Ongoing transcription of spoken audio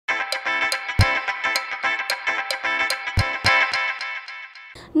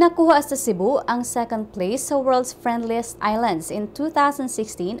Nakuha sa Cebu ang second place sa world's friendliest islands in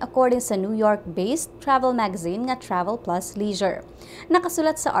 2016 according sa New York-based travel magazine nga Travel Plus Leisure.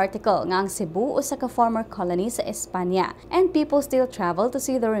 Nakasulat sa article nga ang Cebu usa ka former colony sa Espanya and people still travel to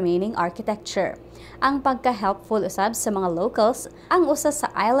see the remaining architecture. Ang pagka-helpful usab sa mga locals ang usa sa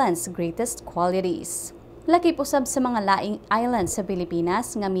island's greatest qualities. Lakip usab sa mga laing islands sa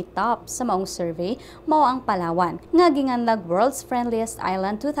Pilipinas nga mi-top sa maong survey mao ang Palawan nga ginganlag World's Friendliest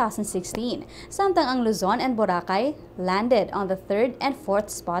Island 2016, samtang ang Luzon and Boracay landed on the 3rd and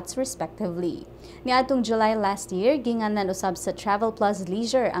 4th spots respectively. Niadtong July last year, ginganlan usab sa Travel Plus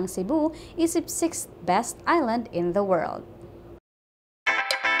Leisure ang Cebu isip 6th best island in the world.